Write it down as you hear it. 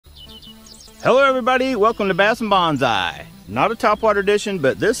Hello everybody, welcome to Bass and Bonsai. Not a topwater edition,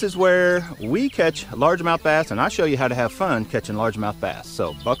 but this is where we catch largemouth bass and I show you how to have fun catching largemouth bass.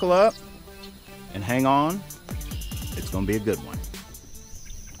 So buckle up and hang on, it's gonna be a good one.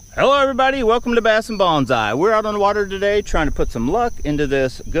 Hello everybody, welcome to Bass and Bonsai. We're out on the water today trying to put some luck into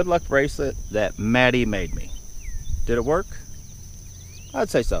this good luck bracelet that Maddie made me. Did it work? I'd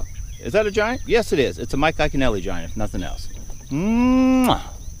say so. Is that a giant? Yes it is. It's a Mike Iaconelli giant, if nothing else. Mwah.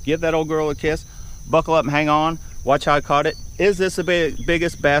 Give that old girl a kiss, buckle up and hang on, watch how I caught it. Is this the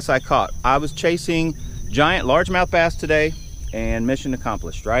biggest bass I caught? I was chasing giant largemouth bass today and mission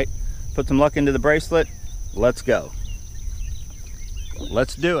accomplished, right? Put some luck into the bracelet, let's go.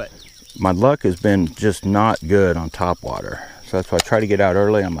 Let's do it. My luck has been just not good on topwater. So that's why I try to get out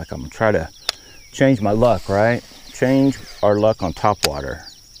early. I'm gonna try to change my luck, right? Change our luck on topwater.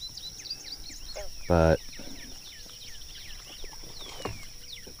 But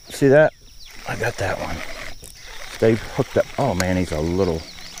see that? I got that one. They hooked up. Oh man, he's a little.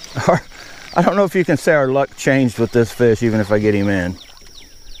 I don't know if you can say our luck changed with this fish, even if I get him in.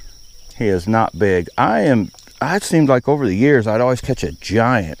 He is not big. It seemed like over the years I'd always catch a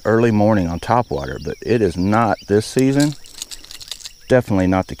giant early morning on topwater, but it is not this season. Definitely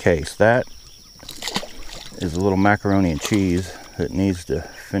not the case. That is a little macaroni and cheese that needs to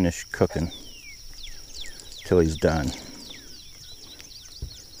finish cooking till he's done.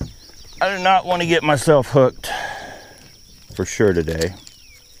 I do not want to get myself hooked for sure today.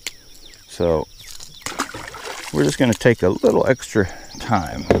 So we're just going to take a little extra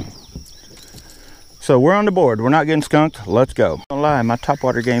time. So we're on the board. We're not getting skunked. Let's go. Don't lie, my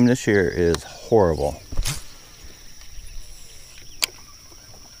topwater game this year is horrible.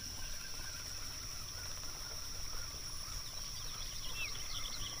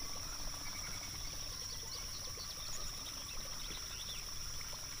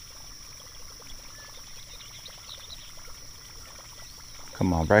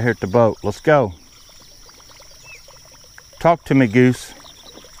 Come on, right here at the boat. Let's go. Talk to me, goose.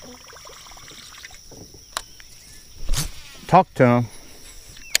 Talk to him.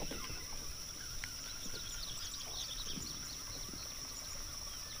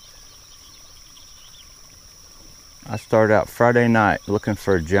 I started out Friday night looking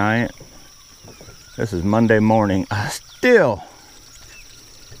for a giant. This is Monday morning. I still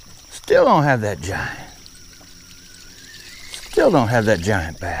don't have that giant. Still don't have that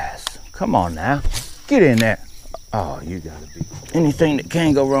giant bass. Come on now, get in there. Oh, you gotta be. Anything that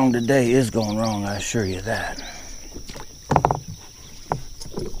can go wrong today is going wrong, I assure you that.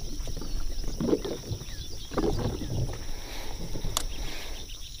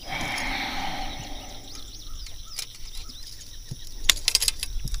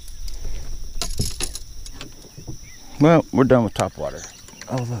 Well, we're done with topwater.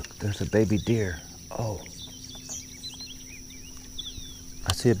 Oh look, there's a baby deer. Oh.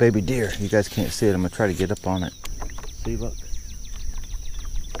 I see a baby deer. You guys can't see it. I'm gonna try to get up on it. See, look.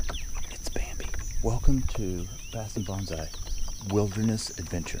 It's Bambi. Welcome to Bass and Bonsai Wilderness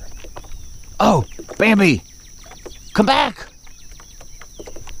Adventure. Oh, Bambi! Come back!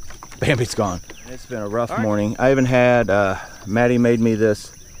 Bambi's gone. It's been a rough morning. I even had, Maddie made me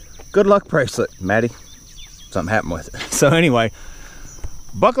this good luck bracelet. Maddie, something happened with it. So anyway,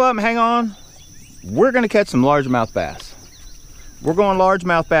 buckle up and hang on. We're gonna catch some largemouth bass. We're going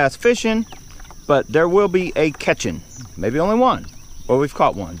largemouth bass fishing, but there will be a catching. Maybe only one. Well, we've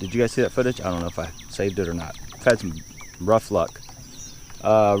caught one. Did you guys see that footage? I don't know if I saved it or not. I've had some rough luck.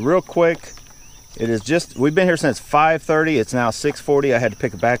 Real quick, it is just, we've been here since 5:30. It's now 6:40. I had to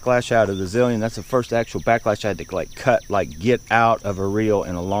pick a backlash out of the Zillion. That's the first actual backlash I had to get out of a reel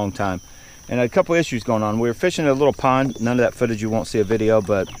in a long time. And I had a couple issues going on. We were fishing at a little pond. None of that footage, you won't see a video,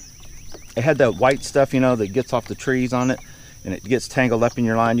 but it had that white stuff, you know, that gets off the trees on it. And it gets tangled up in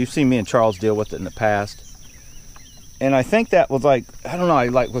your line. You've seen me and Charles deal with it in the past. And I think that was like, I don't know, I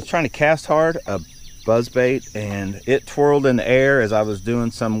was trying to cast hard a buzz bait and it twirled in the air as I was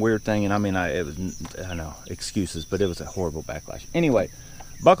doing some weird thing. And I mean, I know, excuses, but it was a horrible backlash. Anyway,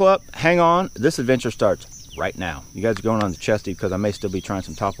 buckle up, hang on. This adventure starts right now. You guys are going on the chesty because I may still be trying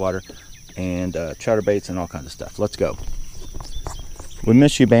some topwater and chowder baits and all kinds of stuff. Let's go. We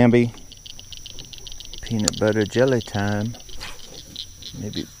miss you, Bambi. Peanut butter jelly time.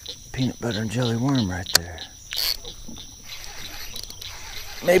 Maybe peanut butter and jelly worm right there.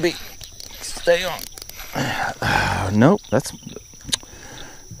 Maybe stay on. Nope, that's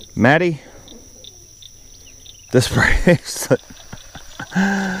Maddie. This bracelet.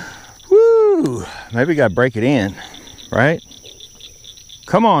 Woo! Maybe gotta break it in, right?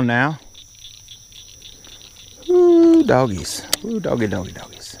 Come on now. Woo, doggies. Woo, doggy, doggy,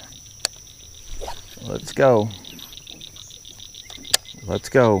 doggies. Let's go. Let's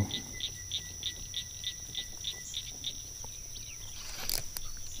go.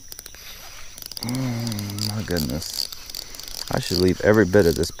 My goodness. I should leave every bit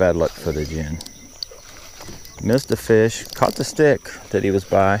of this bad luck footage in. Missed a fish. Caught the stick that he was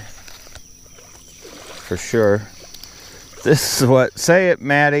by. For sure. This is what, say it,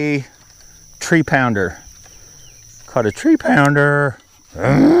 Maddie. Tree pounder. Caught a tree pounder.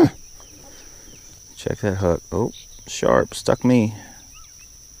 Check that hook. Oh, sharp. Stuck me.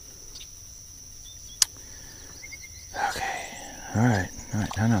 Okay. Alright.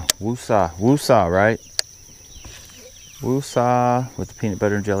 Alright. I know. Woosah. Woosah, right? Woosah with the peanut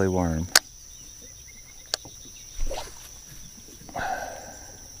butter and jelly worm.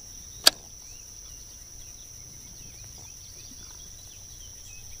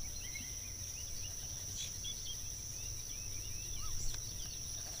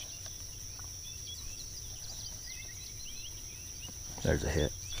 There's a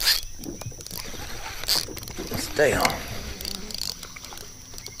hit. Stay on.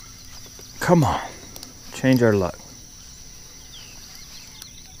 Come on. Change our luck.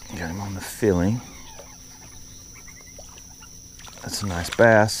 Got him on the filling. That's a nice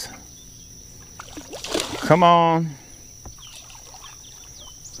bass. Come on.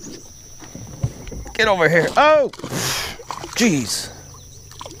 Get over here. Oh! Jeez.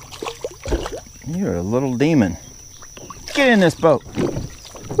 You're a little demon. Get in this boat.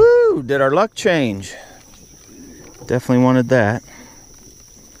 Woo! Did our luck change? Definitely wanted that.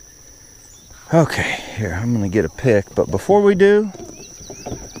 Okay, here, I'm gonna get a pick, but before we do,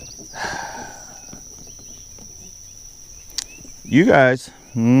 you guys,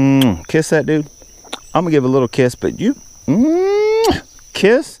 kiss that dude. I'm gonna give a little kiss, but you,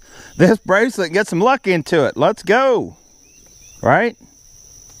 kiss this bracelet and get some luck into it. Let's go. Right?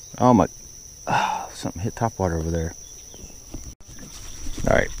 Oh my, something hit top water over there.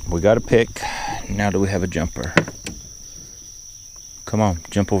 All right, we got a pick. Now do we have a jumper? Come on,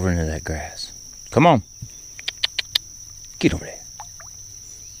 jump over into that grass. Come on. Get over there.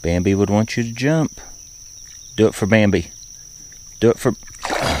 Bambi would want you to jump. Do it for Bambi. Do it for...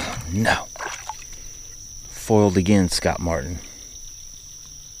 No. Foiled again, Scott Martin.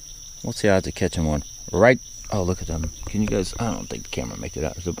 What's the odds of catching one? Right... Oh, look at them. Can you guys... I don't think the camera make it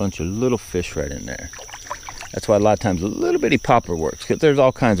out. There's a bunch of little fish right in there. That's why a lot of times a little bitty popper works. Because there's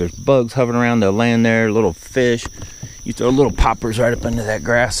all kinds of bugs hovering around. They'll land there. Little fish. You throw little poppers right up into that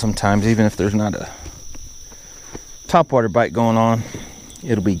grass sometimes. Even if there's not a topwater bite going on,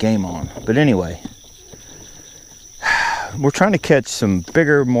 it'll be game on. But anyway, we're trying to catch some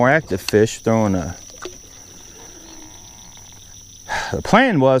bigger, more active fish. Throwing a... The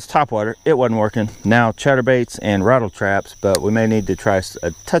plan was topwater. It wasn't working. Now chatterbaits and rattle traps, but we may need to try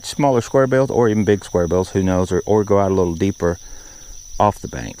a touch smaller square bills or even big square bills, who knows, or go out a little deeper off the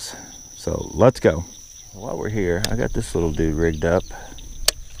banks. So let's go. While we're here, I got this little dude rigged up.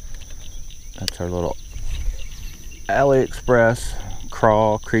 That's our little AliExpress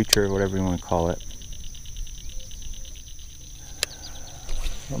crawl, creature, whatever you want to call it.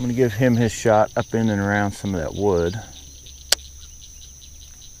 I'm going to give him his shot up in and around some of that wood.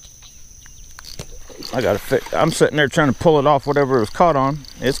 I got a fish. I'm sitting there trying to pull it off whatever it was caught on.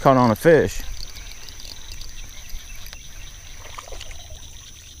 It's caught on a fish.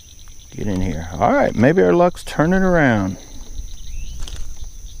 Get in here. All right, maybe our luck's turning around.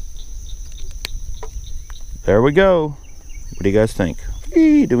 There we go. What do you guys think?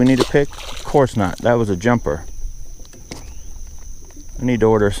 Do we need a pick? Of course not. That was a jumper. I need to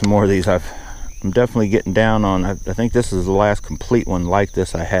order some more of these. I'm definitely getting down on, I think this is the last complete one like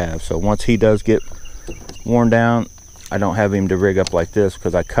this I have. So once he does get worn down, I don't have him to rig up like this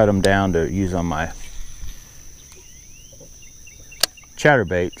because I cut him down to use on my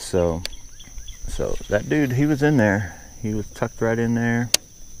chatterbait. So that dude, he was in there. He was tucked right in there.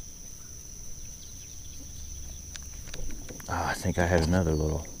 Oh, I think I had another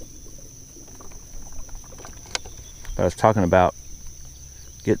little. I was talking about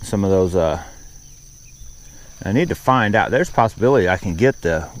getting some of those. I need to find out. There's a possibility I can get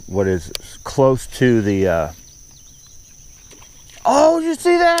what is close to the. Oh, did you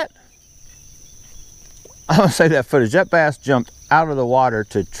see that? I'm gonna say that footage. That bass jumped out of the water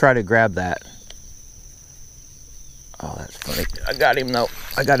to try to grab that. Oh, that's funny. I got him though.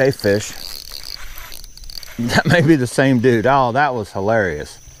 I got a fish. That may be the same dude. Oh, that was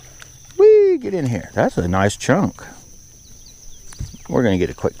hilarious. Whee, get in here. That's a nice chunk. We're gonna get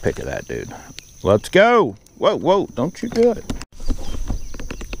a quick pick of that dude. Let's go. Whoa, whoa, don't you do it.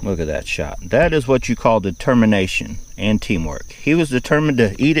 Look at that shot. That is what you call determination and teamwork. He was determined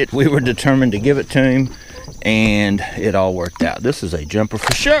to eat it. We were determined to give it to him. And it all worked out. This is a jumper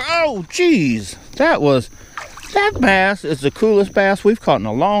for sure. Oh, geez. That bass is the coolest bass we've caught in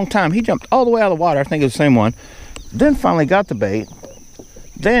a long time. He jumped all the way out of the water. I think it was the same one. Then finally got the bait.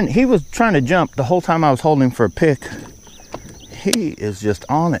 Then he was trying to jump the whole time I was holding him for a pick. He is just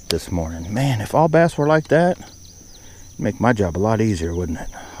on it this morning. Man, if all bass were like that, it'd make my job a lot easier, wouldn't it?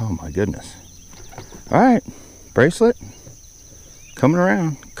 Oh my goodness. All right, bracelet coming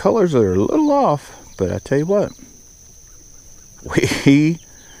around. Colors are a little off, but I tell you what,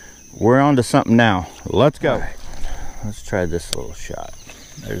 we're on to something now. Let's go. All right, let's try this little shot.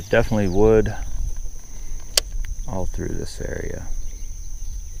 There's definitely wood all through this area.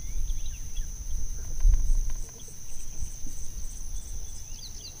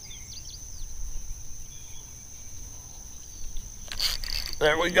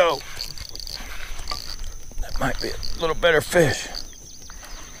 There we go. That might be a little better fish.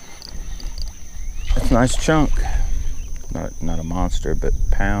 That's a nice chunk. Not a monster, but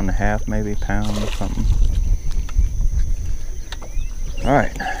pound and a half, maybe pound or something. All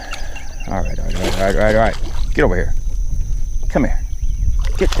right. All right. Get over here. Come here.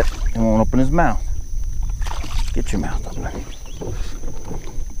 Get that. He won't open his mouth. Get your mouth open.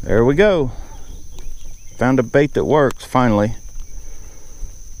 There we go. Found a bait that works, finally.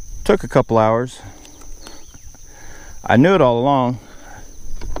 Took a couple hours. I knew it all along.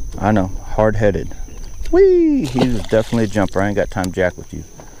 I know, hard-headed. Whee! He was definitely a jumper. I ain't got time to jack with you.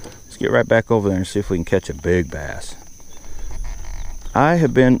 Let's get right back over there and see if we can catch a big bass. I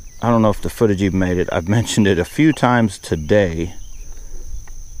don't know if the footage even made it. I've mentioned it a few times today.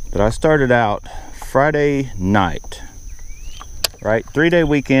 But I started out Friday night. Right? 3-day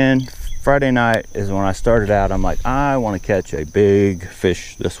weekend. Friday night is when I started out. I'm like, I want to catch a big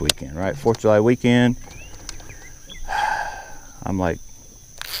fish this weekend, right? 4th of July weekend. I'm like,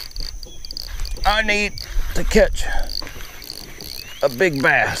 I need to catch a big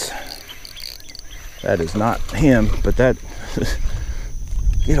bass. That is not him, but that,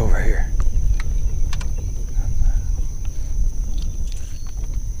 get over here.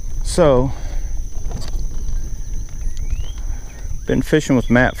 So, been fishing with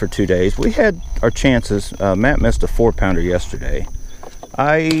Matt for 2 days. We had our chances. Matt missed a 4-pounder yesterday.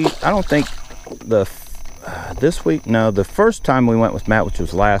 I don't think this week, no, the first time we went with Matt, which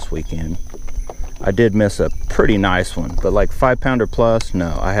was last weekend, I did miss a pretty nice one, but like 5-pounder plus,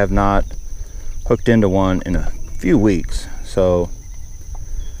 no, I have not hooked into one in a few weeks. So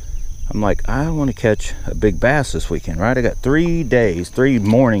I'm like, I want to catch a big bass this weekend, right? I got 3 days, 3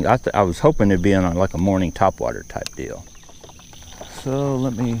 mornings. I was hoping it'd be on like a morning topwater type deal. So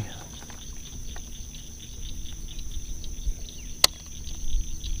let me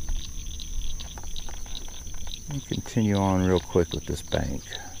continue on real quick with this bank.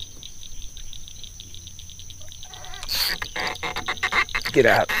 Get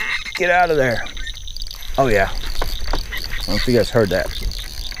out of there. Oh yeah, I don't know if you guys heard that.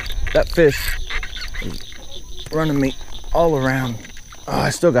 That fish is running me all around. Oh,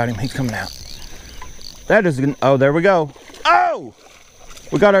 I still got him. He's coming out. That is, oh, there we go. Oh,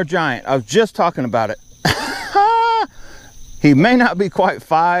 we got our giant. I was just talking about it. He may not be quite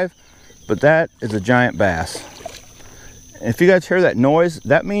 5, but that is a giant bass. And if you guys hear that noise,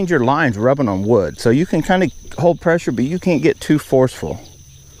 that means your line's rubbing on wood. So you can kind of hold pressure, but you can't get too forceful.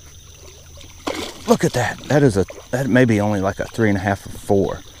 Look at that. That may be only like a 3.5 or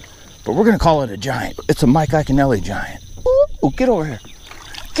 4. But we're gonna call it a giant. It's a Mike Iaconelli giant. Ooh, get over here.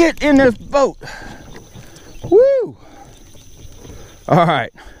 Get in this boat. Woo! All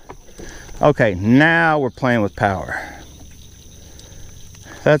right. Okay, now we're playing with power.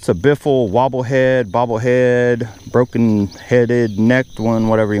 That's a biffle, wobblehead, bobblehead, broken-headed, necked one,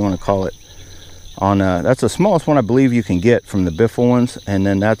 whatever you want to call it. That's the smallest one I believe you can get from the biffle ones, and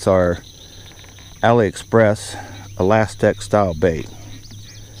then that's our AliExpress Elastec style bait.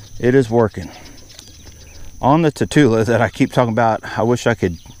 It is working. On the Tatula that I keep talking about, I wish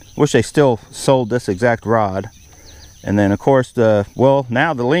they still sold this exact rod. And then of course now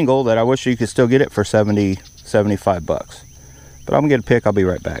the lingle that I wish you could still get it for 70, 75 bucks. But I'm gonna get a pick, I'll be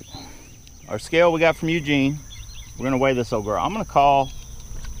right back. Our scale we got from Eugene. We're gonna weigh this old girl. I'm gonna call,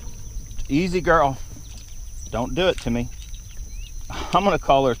 easy girl, don't do it to me. I'm gonna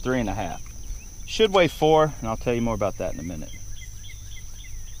call her 3.5. Should weigh 4, and I'll tell you more about that in a minute.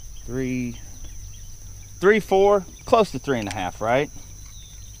 3, 4, close to 3.5, right?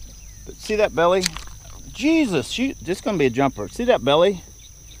 But see that belly? Jesus, this is gonna be a jumper. See that belly?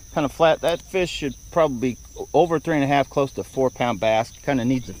 Kind of flat. That fish should probably be, over 3.5, close to 4-pound bass. Kind of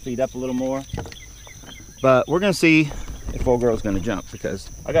needs to feed up a little more. But we're gonna see if old girl's gonna jump, because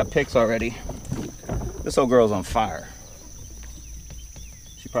I got pics already. This old girl's on fire.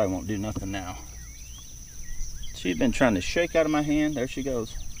 She probably won't do nothing now. She's been trying to shake out of my hand. There she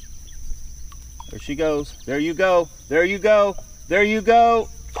goes. There she goes. There you go. There you go. There you go.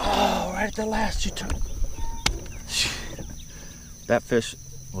 Oh, right at the last you took. That fish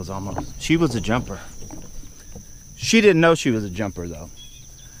was almost, she was a jumper. She didn't know she was a jumper though.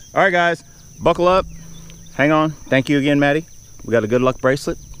 All right guys, buckle up, hang on. Thank you again, Maddie. We got a good luck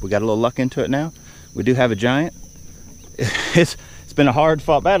bracelet. We got a little luck into it now. We do have a giant. It's been a hard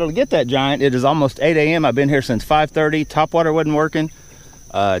fought battle to get that giant. It is almost 8 a.m. I've been here since 5:30. Topwater wasn't working.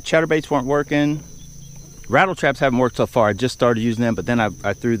 Chatterbaits weren't working. Rattle traps haven't worked so far. I just started using them, but then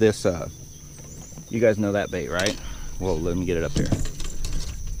I threw this, you guys know that bait, right? Well, let me get it up here.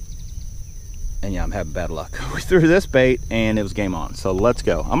 And yeah, I'm having bad luck. We threw this bait and it was game on. So let's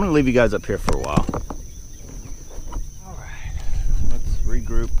go. I'm gonna leave you guys up here for a while. All right, let's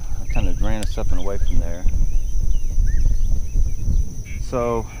regroup. I kind of ran us up and away from there.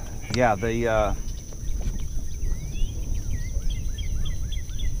 So yeah,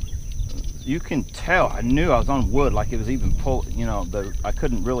 you can tell, I knew I was on wood, like it was even pull, you know, I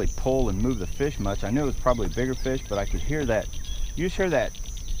couldn't really pull and move the fish much. I knew it was probably a bigger fish, but I could hear that, you just hear that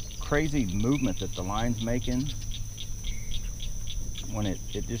crazy movement that the line's making when it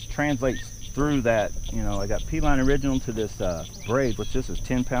just translates through that, you know. I got P-line original to this braid, which this is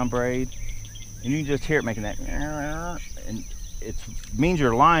 10-pound braid, and you can just hear it making that, and it means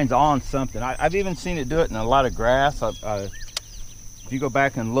your line's on something. I've even seen it do it in a lot of grass. If you go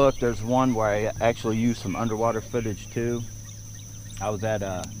back and look, there's one where I actually used some underwater footage too. I was at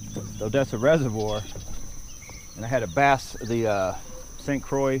the Odessa Reservoir, and I had a bass, the St.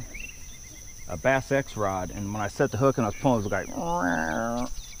 Croix Bass X rod, and when I set the hook and I was pulling, it was like,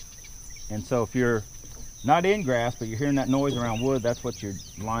 and so if you're not in grass but you're hearing that noise around wood, that's what your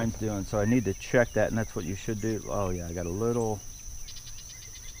line's doing. So I need to check that, and that's what you should do. Oh yeah, I got a little,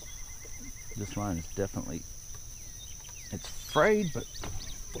 this line is definitely, it's frayed, but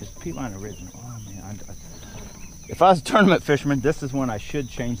it's P-line original. Oh man, if I was a tournament fisherman, this is when I should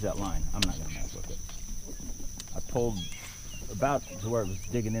change that line. I'm not gonna mess with it. I pulled about to where it was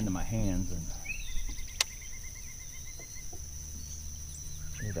digging into my hands, and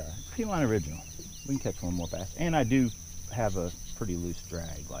P-line original. We can catch one more bass, and I do have a pretty loose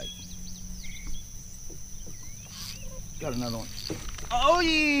drag. Like, got another one. Oh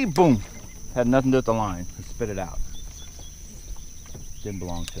yeah, boom! Had nothing to do with the line. He spit it out. Didn't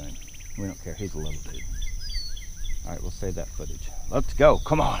belong to him. We don't care. He's a little dude. All right, we'll save that footage. Let's go.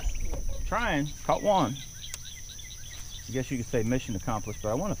 Come on. Trying. Caught one. I guess you could say mission accomplished, but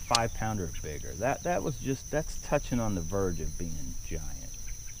I want a 5-pounder or bigger. That was just, that's touching on the verge of being giant.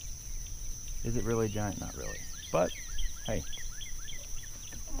 Is it really giant? Not really. But hey,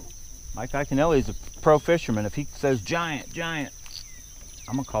 Mike Iaconelli is a pro fisherman. If he says giant, giant,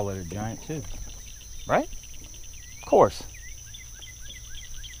 I'm gonna call it a giant too. Right? Of course.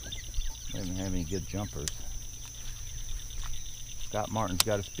 We haven't had any good jumpers. Scott Martin's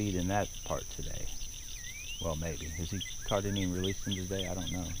got a speed in that part today. Well, maybe. Has he caught any and released them today? I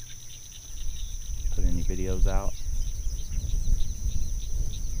don't know. Put any videos out?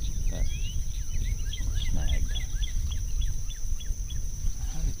 That snagged.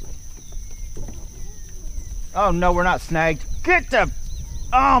 How did we? Oh no, we're not snagged. Get the,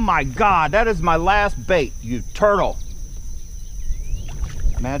 oh my God, that is my last bait, you turtle.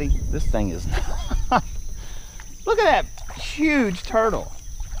 Maddie, this thing is not. Look at that huge turtle.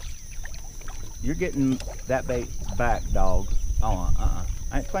 You're getting that bait back, dog. Oh,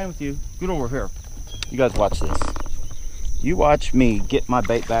 I ain't playing with you. Get over here. You guys watch this. You watch me get my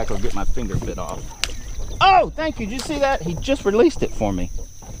bait back or get my finger bit off. Oh, thank you. Did you see that? He just released it for me.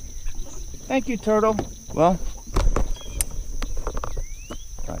 Thank you, turtle. Well,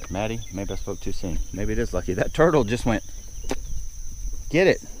 all right, Maddie, maybe I spoke too soon. Maybe it is lucky. That turtle just went, get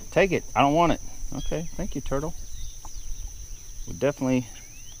it, take it. I don't want it. Okay, thank you, turtle. We'll definitely,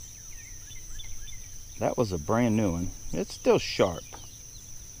 that was a brand new one. It's still sharp.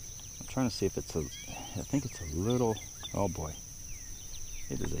 I'm trying to see if it's a, I think it's a little, oh boy.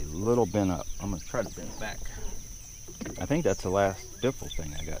 It is a little bent up. I'm gonna try to bend it back. I think that's the last biffle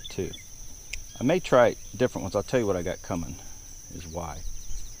thing I got too. I may try different ones. I'll tell you what I got coming is why.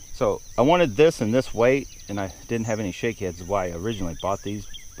 So I wanted this and this weight, and I didn't have any shake heads, is why I originally bought these,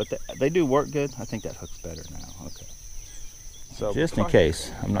 but they do work good. I think that hook's better now. Okay. So just in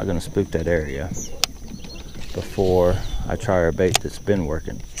case, I'm not gonna spook that area before I try our bait that's been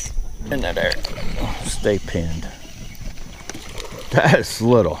working. in that area. Stay pinned. That's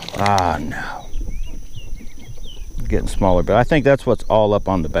little. Ah, no. Getting smaller, but I think that's what's all up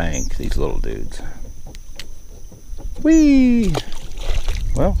on the bank, these little dudes. Whee!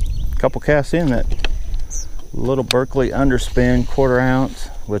 Well, a couple casts in that little Berkley underspin 1/4 ounce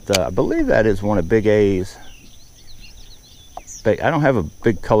with, I believe that is one of Big A's. I don't have a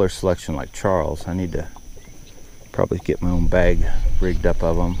big color selection like Charles. I need to probably get my own bag rigged up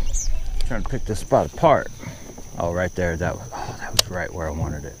of them. Trying to pick this spot apart. Oh, right there. That was right where I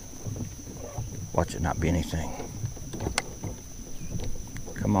wanted it. Watch it not be anything.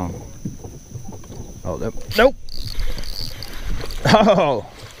 Come on. Oh, nope. Oh.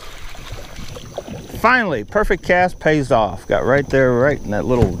 Finally, perfect cast pays off. Got right there, right in that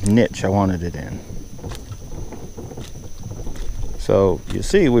little niche I wanted it in. So you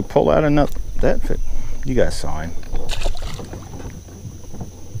see, we pull out enough. That fit. You guys saw him.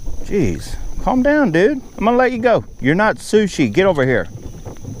 Jeez, calm down, dude. I'm gonna let you go. You're not sushi. Get over here.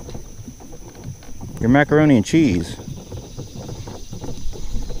 You're macaroni and cheese.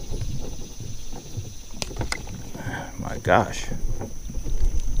 My gosh.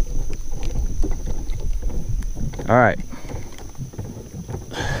 All right.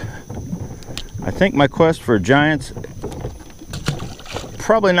 I think my quest for giants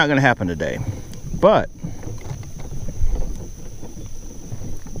probably not going to happen today, but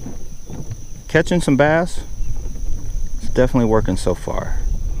catching some bass, it's definitely working so far.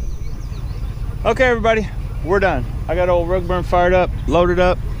 Okay, everybody, we're done. I got old rug burn fired up, loaded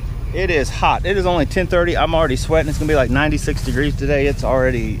up. It is hot. It is only 10:30. I'm already sweating. It's gonna be like 96 degrees today. It's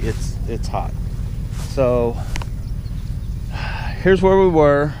already it's hot. So here's where we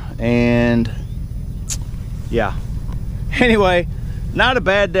were, and yeah. Anyway, not a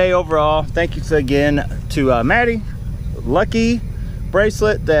bad day overall. Thank you again to Maddie, Lucky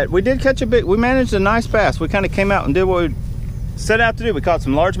Bracelet, that we did catch we managed a nice bass. We kind of came out and did what we set out to do. We caught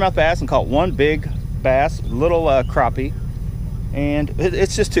some largemouth bass and caught one big bass, little crappie, and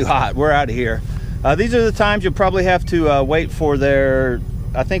it's just too hot. We're out of here. These are the times you'll probably have to wait for their,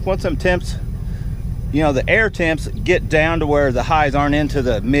 I think once them temps, you know, the air temps get down to where the highs aren't into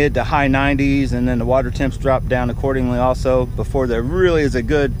the mid to high 90s, and then the water temps drop down accordingly also, before there really is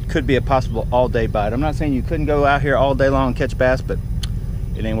could be a possible all-day bite. I'm not saying you couldn't go out here all day long and catch bass, but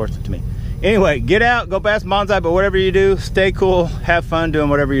it ain't worth it to me. Anyway, get out, go bass bonsai, but whatever you do, stay cool, have fun doing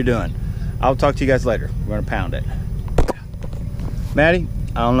whatever you're doing. I'll talk to you guys later. We're gonna pound it. Maddie,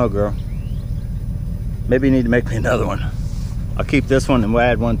 I don't know, girl. Maybe you need to make me another one. I'll keep this one and we'll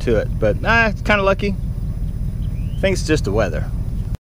add one to it, but it's kind of lucky. I think it's just the weather.